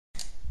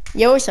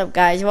Yo, what's up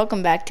guys?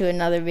 Welcome back to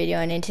another video,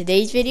 and in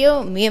today's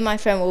video, me and my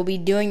friend will be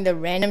doing the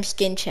random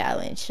skin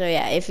challenge. So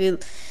yeah, if you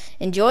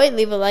enjoy it,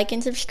 leave a like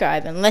and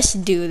subscribe, and let's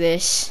do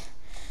this.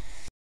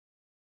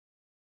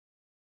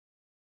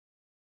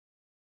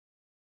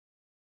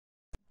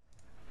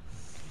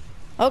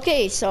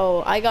 Okay,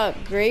 so I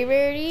got gray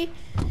rarity,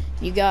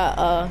 you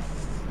got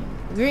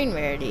green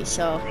rarity,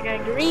 so I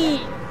got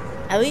green.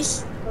 at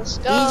least Let's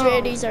these go.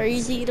 rarities are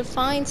easy to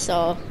find,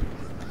 so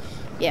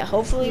yeah,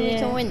 hopefully we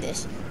can win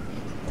this.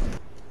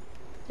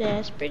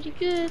 That's pretty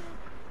good.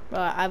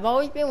 But I've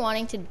always been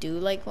wanting to do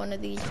like one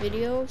of these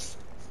videos,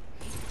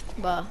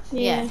 but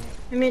yeah.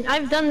 I mean,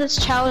 I've done this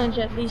challenge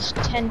at least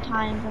 10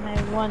 times and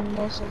I won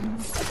most of them.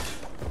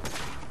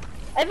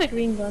 I have a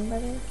green gun, by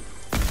the way.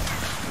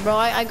 Bro,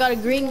 I got a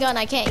green gun,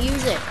 I can't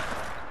use it.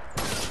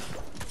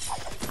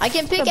 I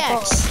can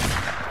pickaxe.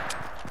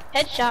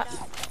 Headshot.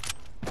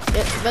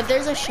 Yeah, but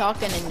there's a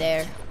shotgun in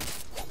there.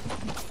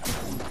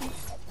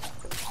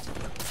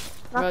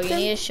 Bro, you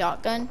need a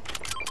shotgun?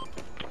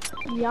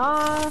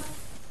 Yeah.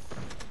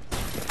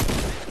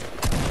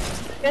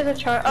 You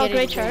guys are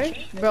great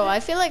charge. Bro,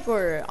 I feel like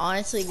we're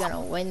honestly gonna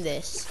win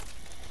this.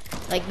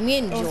 Like, me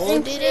and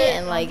Joel did it,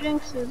 and like,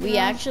 we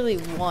actually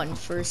won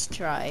first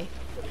try.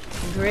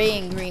 Gray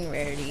and green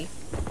rarity.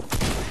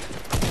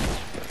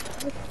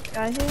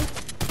 Guy here.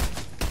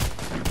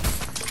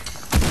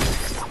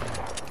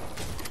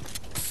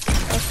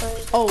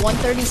 Oh,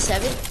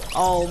 137?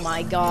 Oh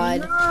my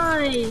god.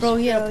 Nice. Bro,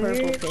 he had a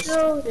purple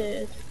pistol.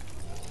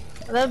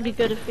 Well, that would be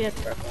good if he had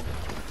purple.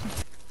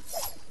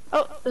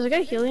 Oh, there's a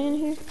guy healing in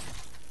here.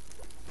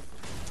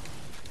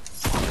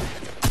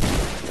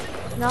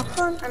 Knocked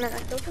one? I mean, I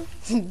killed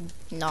him.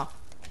 No.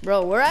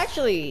 Bro, we're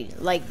actually,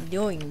 like,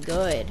 doing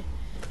good.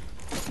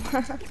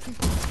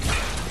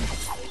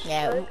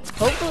 Yeah,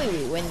 hopefully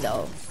we win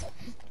though.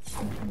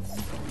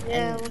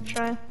 Yeah, we'll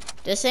try.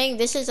 Just saying,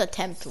 this is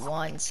attempt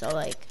 1, so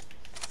like.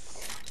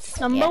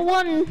 Number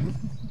 1.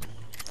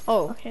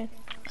 Oh, okay.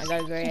 I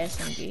got a gray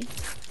SMG.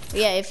 But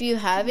yeah, if you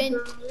haven't,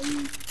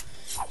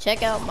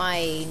 check out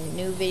my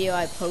new video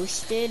I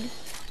posted.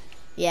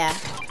 Yeah,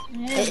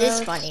 it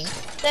is funny.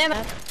 Damn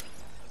it.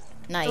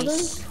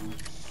 Nice.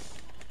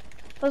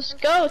 Let's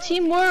go,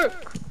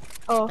 teamwork.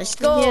 Oh, let's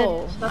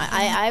go.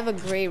 I have a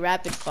gray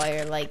rapid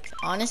fire. Like,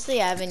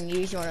 honestly, I haven't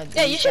used one of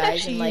these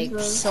guys in like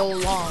so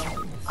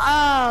long.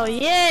 Oh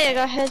yeah, I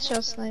got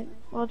headshot snipe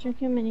while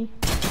drinking mini.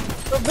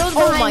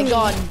 Oh my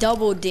god,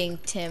 double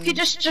dinked him. He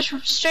just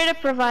straight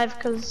up revive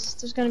because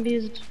there's gonna be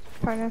his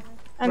partner.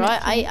 Bro,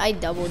 I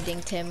double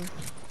dinked him.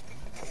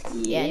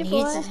 Yeah,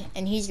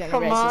 and he's gonna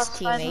res his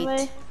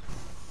teammate.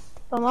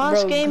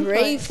 Bro,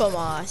 gray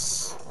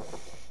FAMAS.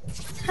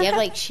 You have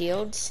like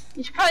shields?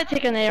 You should probably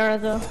take an AR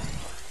though.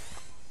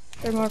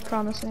 They're more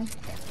promising.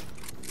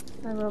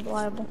 They're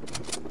reliable.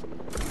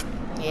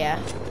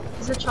 Yeah.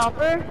 Is it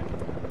chopper?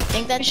 I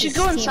think that's you should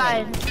go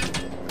inside.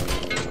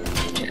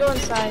 You should go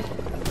inside.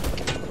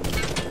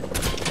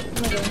 I'm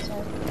gonna go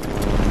inside.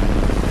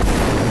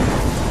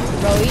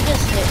 Bro, he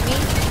just hit me.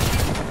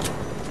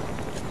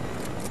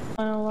 A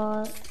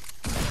lot.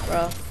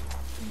 Bro.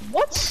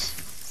 What?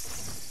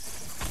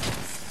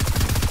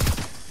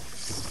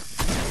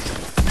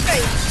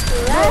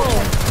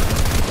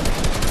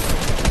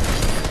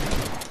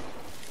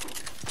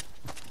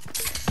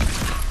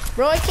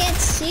 Bro, I can't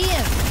see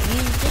him.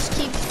 He just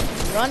keeps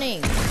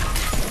running.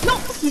 No,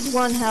 he's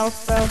 1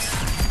 health, bro.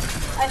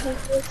 I hate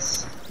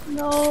this.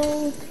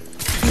 No.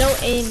 No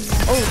aim.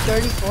 Oh,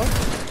 34?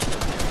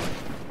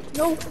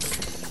 No.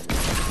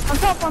 On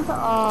top, on top.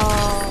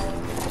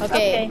 Oh.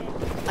 Okay.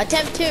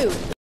 Attempt 2.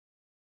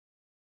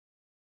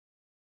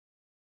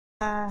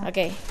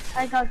 Okay.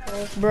 I got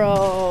gold.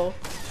 Bro,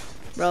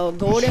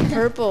 gold and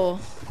purple.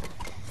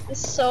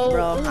 It's so.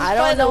 Bro, I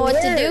don't know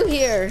what to do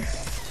here.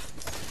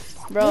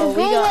 Bro,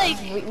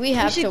 we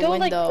have to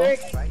win though.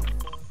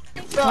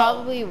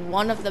 Probably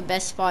one of the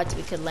best spots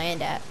we could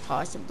land at,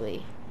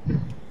 possibly.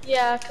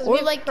 Yeah, or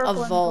like a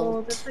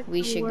vault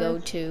we should go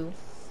to.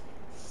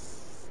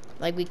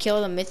 Like, we kill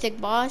the mythic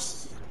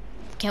boss.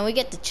 Can we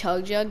get the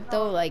chug jug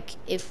though? Like,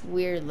 if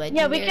we're legendary.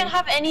 Yeah, we can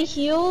have any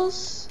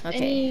heals.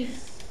 Okay.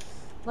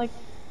 Like.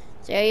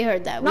 So yeah, you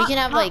heard that. We can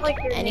have like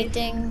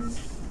anything.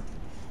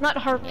 Not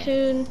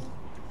harpoon. Yeah.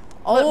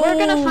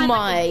 Oh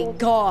my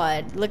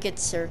god! Look at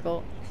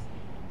circle.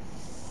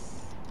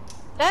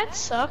 That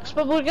sucks,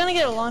 but we're gonna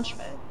get a launch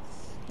pad.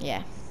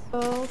 Yeah.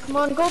 Oh, come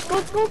on, go!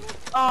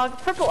 Oh,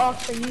 purple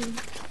off for you.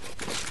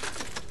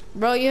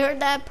 Bro, you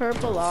heard that?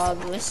 Purple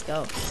log. Let's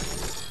go.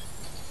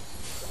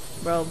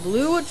 Bro,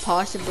 blue would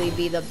possibly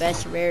be the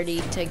best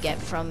rarity to get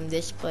from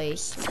this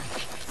place.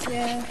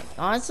 Yeah.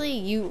 Honestly,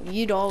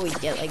 you'd always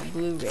get like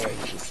blue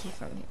rarities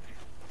from here.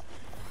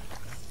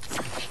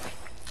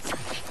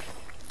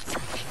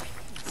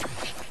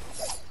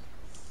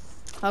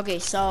 Okay,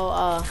 so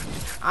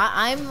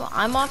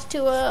I'm off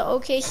to a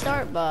okay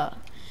start, but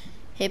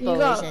HIPPO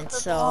isn't.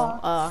 So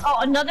oh,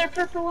 another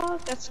purple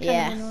log? That's kind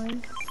of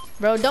annoying.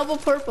 Bro, double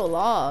purple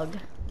log.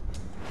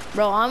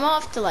 Bro, I'm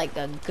off to like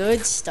a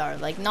good start.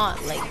 Like,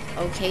 not like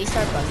okay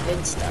start, but a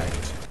good start.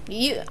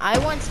 I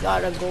once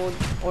got a gold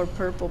or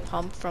purple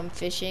pump from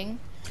fishing.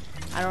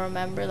 I don't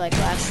remember, like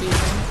last season.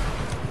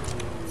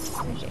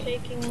 I'm just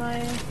taking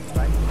my.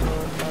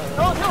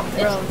 Oh no,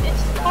 bro!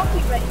 It's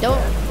copyright.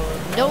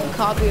 Don't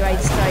copyright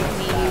strike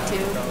me,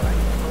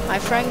 YouTube. My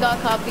friend got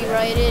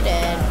copyrighted,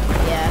 and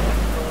yeah.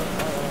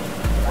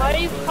 Why are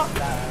you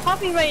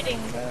copywriting,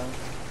 bro?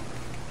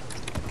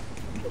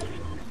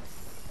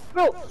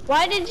 Bro,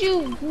 why did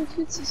you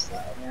Bluetooth to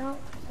slide now?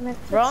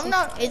 Bro, I'm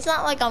not. It's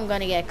not like I'm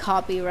gonna get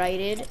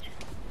copyrighted.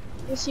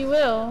 Yes, you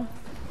will.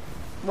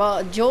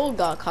 Well, Joel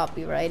got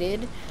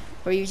copyrighted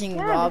for using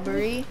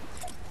robbery.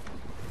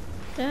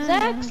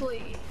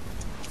 Exactly.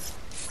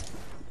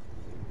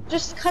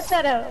 Just cut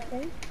that out,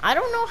 okay? I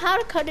don't know how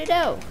to cut it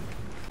out.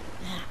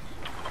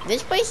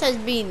 This place has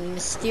been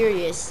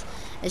mysterious.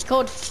 It's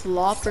called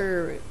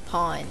Flopper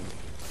Pond.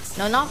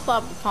 No, not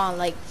Flopper Pond,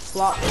 like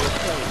Flopper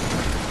Place.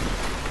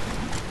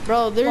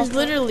 Bro, there's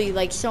literally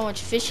like so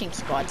much fishing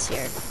spots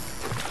here.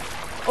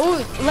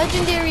 Oh,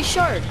 legendary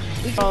shark.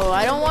 Oh,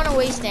 I don't want to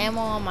waste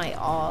ammo on my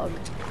AUG.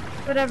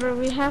 Whatever,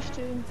 we have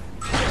to.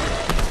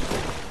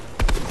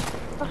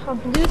 A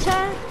blue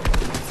tag?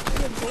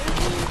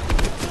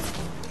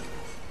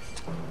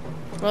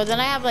 Bro, then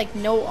I have like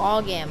no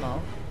AUG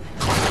ammo.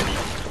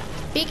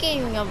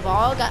 Speaking of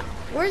AUG,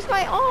 where's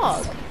my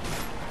AUG?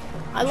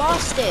 I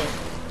lost it.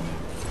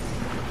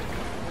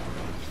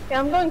 Yeah,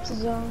 I'm going to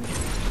zone.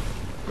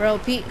 Bro,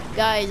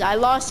 guys, I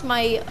lost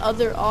my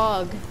other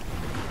AUG.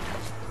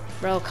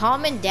 Bro,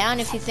 comment down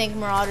if you think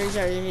Marauders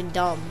are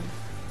dumb.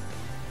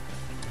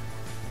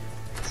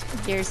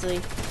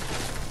 Seriously.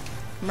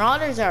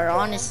 Marauders are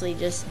honestly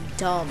just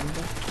dumb.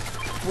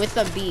 With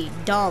a B,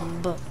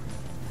 dumb.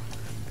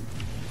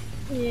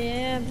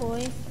 Yeah,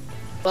 boy.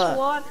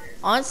 But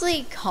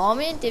honestly,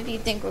 comment if you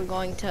think we're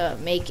going to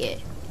make it.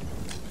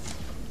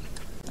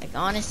 Like,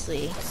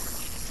 honestly.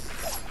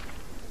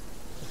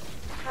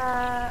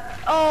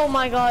 Oh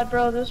my god,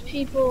 bro, there's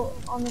people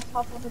on the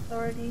top of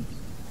authority.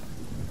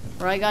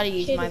 Bro, I gotta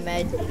use my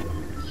med.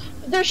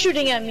 They're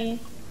shooting at me.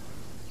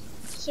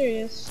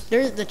 Serious.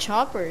 There's the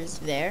choppers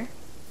there.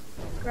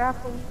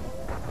 Grapple.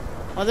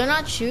 Well, they're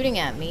not shooting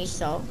at me,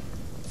 so.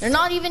 They're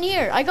not even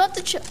here. I got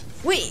the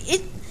wait,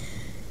 it.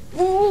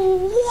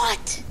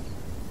 What?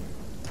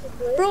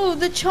 Bro,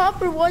 the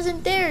chopper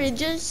wasn't there. It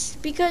just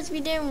because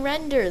we didn't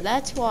render.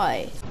 That's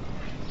why.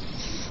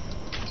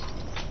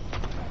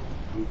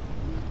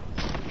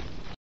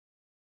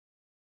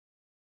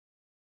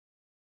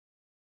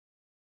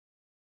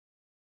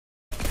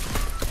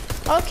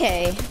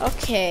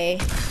 Okay.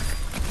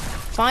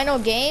 Final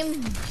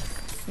game,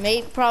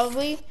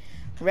 probably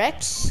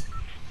Rex,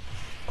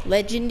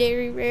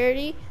 legendary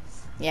rarity.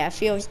 Yeah, it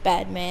feels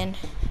bad, man.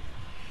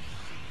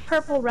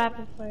 Purple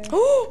rapid fire.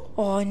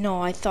 Oh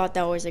no, I thought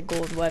that was a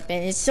gold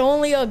weapon. It's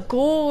only a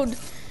gold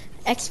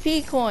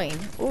XP coin.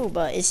 Ooh,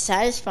 but it's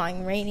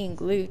satisfying raining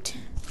loot.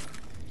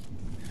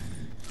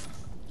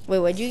 Wait,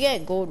 what'd you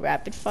get? Gold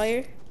rapid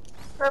fire?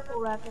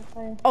 Purple rapid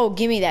fire. Oh,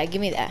 give me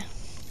that.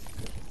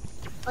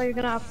 Oh, you're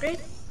gonna upgrade?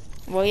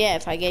 Well, yeah,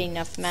 if I get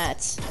enough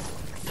mats.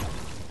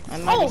 I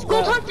might as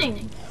well. Gold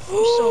hunting!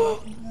 You're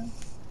so lucky,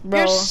 bro.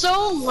 You're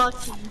so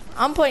lucky.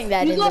 I'm putting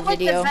that in the video. You got like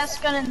the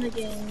best gun in the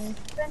game.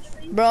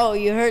 Bro,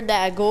 you heard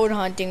that gold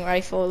hunting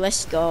rifle.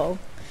 Let's go.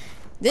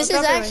 This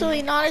is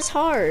actually not as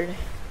hard.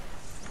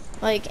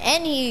 Like,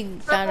 and he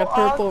found a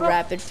purple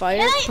rapid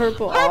fire.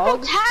 Purple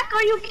AUG. Tack,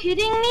 are you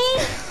kidding me?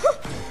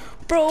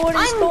 Bro, what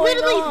is going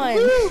on? I'm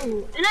literally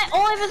blue, and I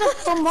only have a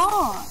full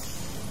mod.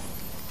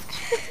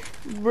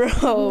 Bro,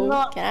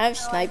 can I have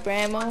sniper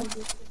ammo?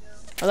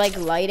 Or like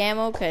light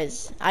ammo?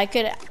 Cause I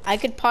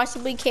could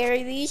possibly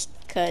carry these.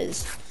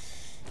 Cause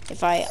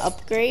if I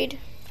upgrade,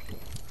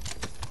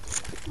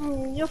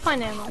 you'll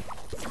find ammo.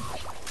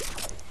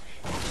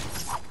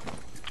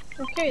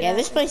 Okay. Yeah,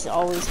 this place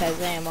always has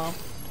ammo.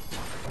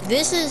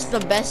 This is the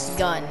best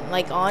gun.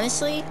 Like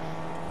honestly,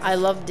 I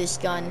love this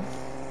gun.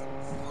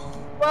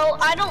 Well,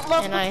 I don't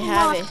love. And I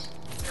have it.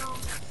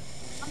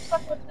 I'm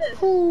stuck with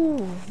this.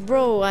 Ooh,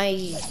 bro,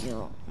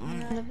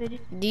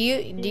 do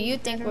you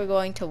think we're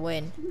going to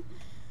win?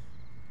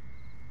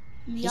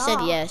 He said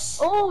yes.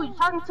 Oh, you're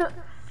talking to.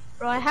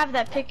 Bro, I have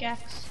that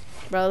pickaxe.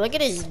 Bro, look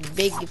at his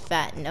big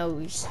fat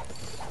nose.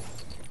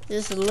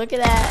 Just look at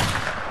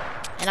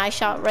that. And I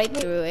shot right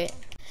through it.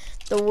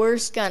 The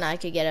worst gun I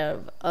could get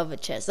out of a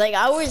chest. Like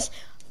I was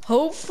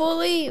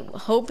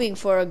hoping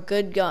for a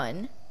good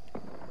gun.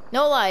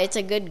 No lie, it's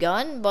a good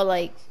gun, but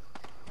like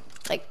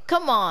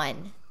come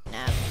on.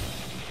 Nah.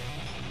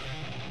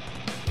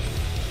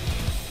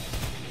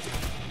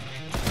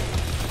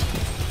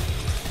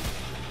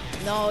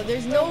 No,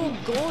 there's no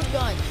gold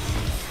guns.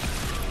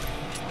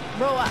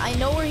 Bro, I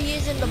know where he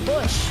is in the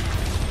bush.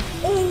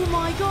 Oh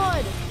my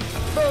god.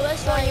 Bro,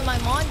 that's not in my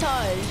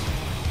montage.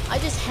 I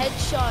just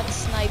headshot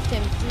sniped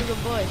him through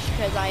the bush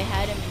because I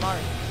had him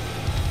marked.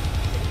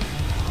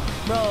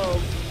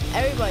 Bro,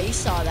 everybody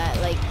saw that.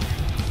 Like,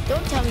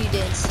 don't tell me you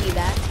didn't see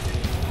that.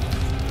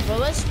 Bro,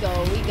 let's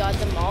go. We got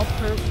them all.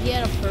 He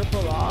had a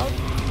purple AUG.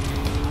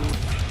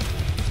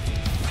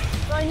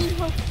 I need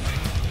help.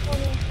 Oh,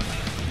 no.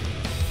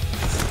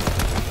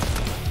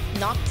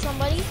 knocked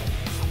somebody.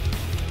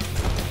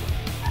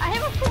 I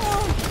have a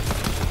phone.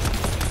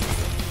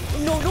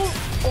 No, no.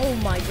 Oh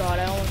my god,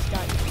 I almost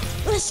died.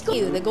 Let's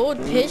go. The gold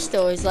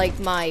pistol is like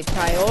my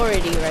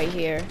priority right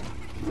here.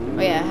 Oh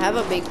yeah, have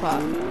a big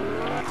pop.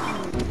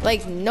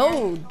 Like,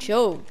 no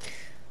joke.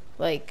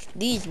 Like,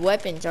 these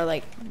weapons are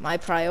like my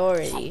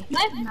priority.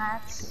 I have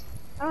mats.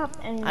 I don't have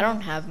any. I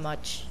don't have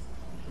much.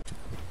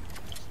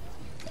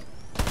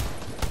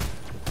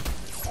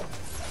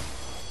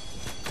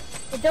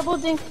 A double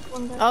dink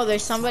one guy. Oh,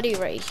 there's somebody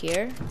right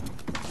here.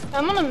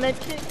 I'm gonna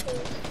medkit.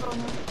 Oh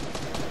no.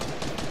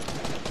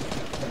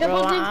 A Bro,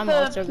 double dink I'm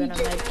the also gonna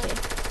PJ. medkit.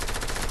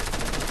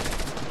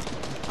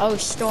 Oh,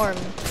 storm.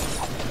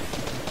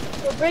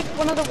 We'll break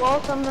one of the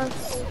walls on the.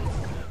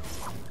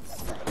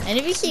 And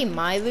if you see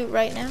my loot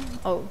right now,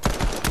 oh.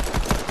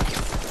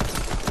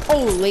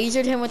 Oh,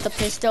 lasered him with the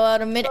pistol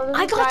out of mid. Oh,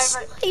 I got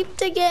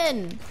sniped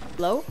again.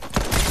 Low.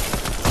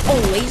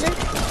 Oh, laser.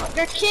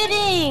 You're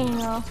kidding.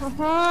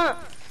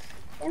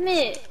 Damn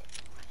it.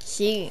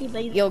 See,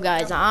 yo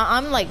guys,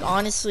 I'm like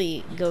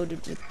honestly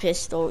goated with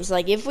pistols.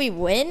 Like if we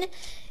win,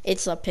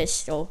 it's a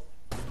pistol.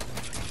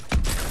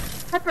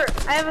 Pepper.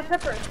 I have a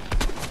pepper.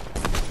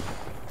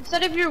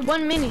 Instead of your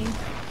one mini.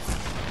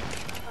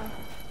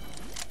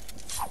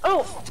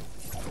 Oh.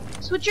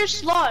 Switch your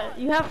slot.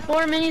 You have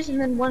 4 minis and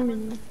then 1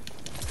 mini.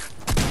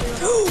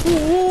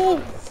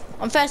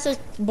 I'm fastest,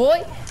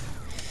 boy.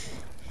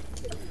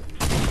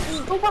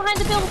 Go behind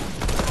the building.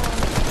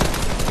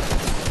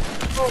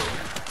 Oh.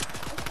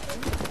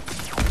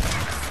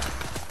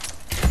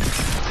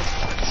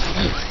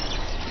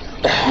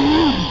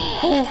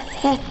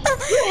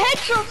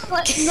 Headshots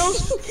like no.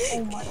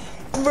 Oh my.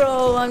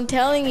 Bro, I'm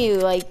telling you,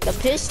 like the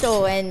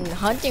pistol and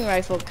hunting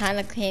rifle kind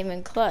of came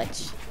in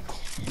clutch.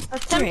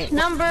 Attempt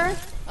number.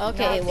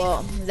 Okay,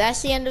 well,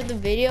 that's the end of the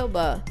video,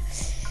 but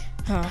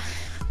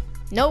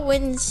no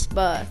wins,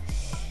 but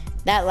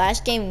that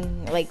last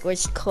game like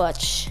was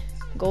clutch.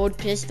 Gold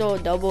pistol,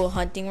 double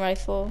hunting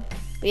rifle.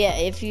 But yeah,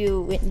 if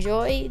you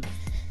enjoyed,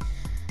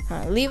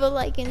 leave a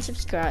like and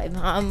subscribe.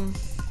 I'm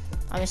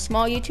a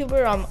small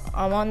YouTuber.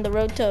 I'm on the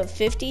road to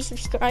 50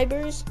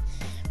 subscribers,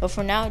 but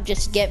for now,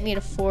 just get me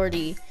to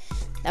 40.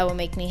 That will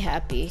make me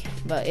happy.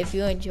 But if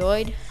you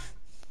enjoyed,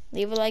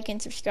 leave a like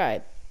and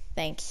subscribe.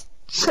 Thanks.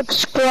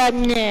 Subscribe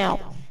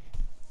now.